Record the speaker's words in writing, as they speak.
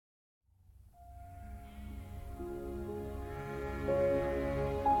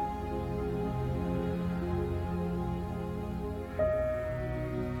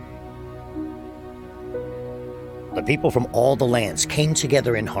the people from all the lands came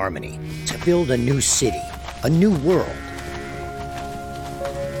together in harmony to build a new city, a new world.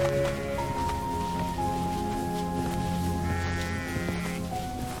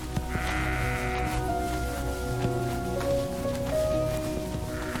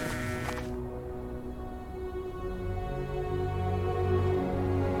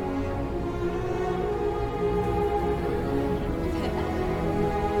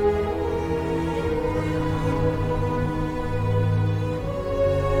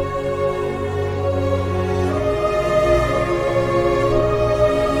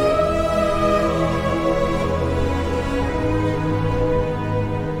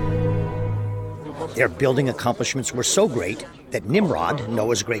 Their building accomplishments were so great that Nimrod,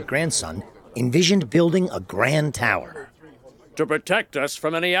 Noah's great-grandson, envisioned building a grand tower. To protect us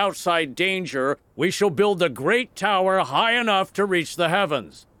from any outside danger, we shall build a great tower high enough to reach the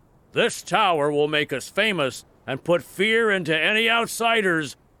heavens. This tower will make us famous and put fear into any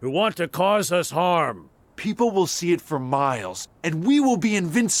outsiders who want to cause us harm. People will see it for miles, and we will be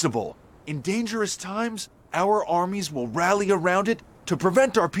invincible. In dangerous times, our armies will rally around it to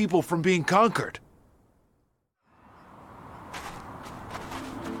prevent our people from being conquered.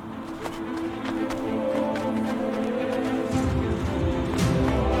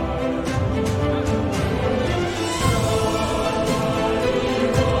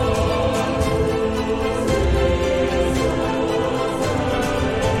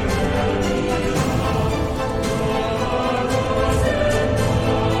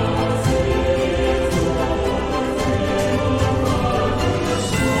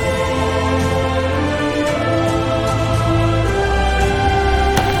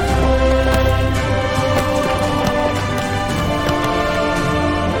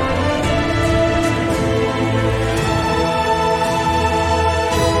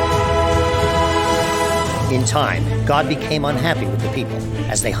 In time, God became unhappy with the people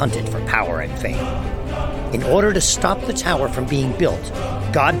as they hunted for power and fame. In order to stop the tower from being built,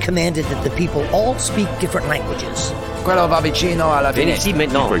 God commanded that the people all speak different languages. Venez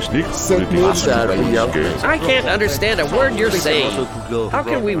maintenant. I can't understand a word you're saying. How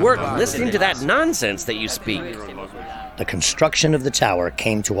can we work listening to that nonsense that you speak? The construction of the tower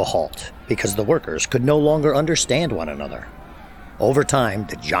came to a halt because the workers could no longer understand one another. Over time,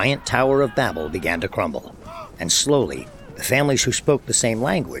 the giant Tower of Babel began to crumble, and slowly, the families who spoke the same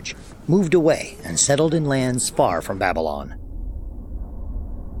language moved away and settled in lands far from Babylon.